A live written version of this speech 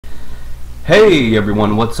Hey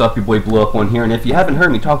everyone, what's up? Your boy Blew Up One here, and if you haven't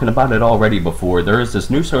heard me talking about it already before, there is this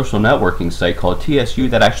new social networking site called TSU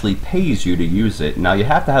that actually pays you to use it. Now you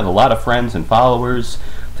have to have a lot of friends and followers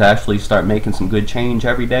to actually start making some good change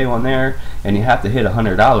every day on there, and you have to hit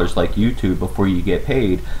 $100 like YouTube before you get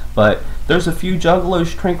paid. But there's a few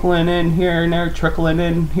juggalos trickling in here and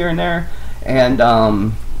there,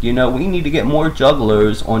 and you know, we need to get more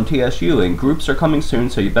juggalos on TSU, and groups are coming soon,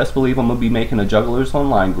 so you best believe I'm going to be making a Juggalos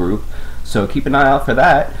online group, so keep an eye out for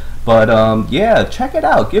that. But yeah, check it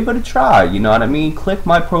out, give it a try, you know what I mean? Click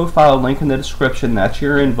my profile link in the description, that's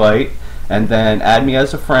your invite, and then add me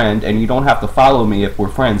as a friend. And you don't have to follow me if we're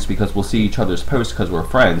friends, because we'll see each other's posts because we're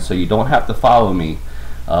friends, so you don't have to follow me.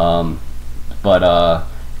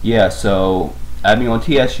 Yeah, so add me on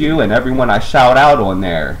TSU, and everyone I shout out on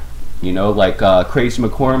there. You know, like Crazy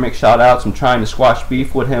McCormick, shout outs. I'm trying to squash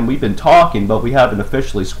beef with him. We've been talking, but we haven't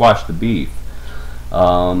officially squashed the beef.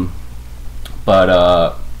 You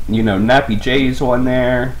know, Nappy J's on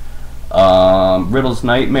there. Riddle's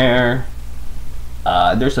Nightmare.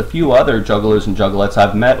 There's a few other juggalos and juggalettes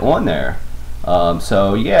I've met on there.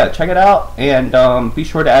 So yeah, check it out, and be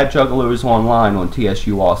sure to add juggalos online on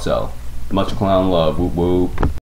TSU also. Much clown love. Whoop whoop.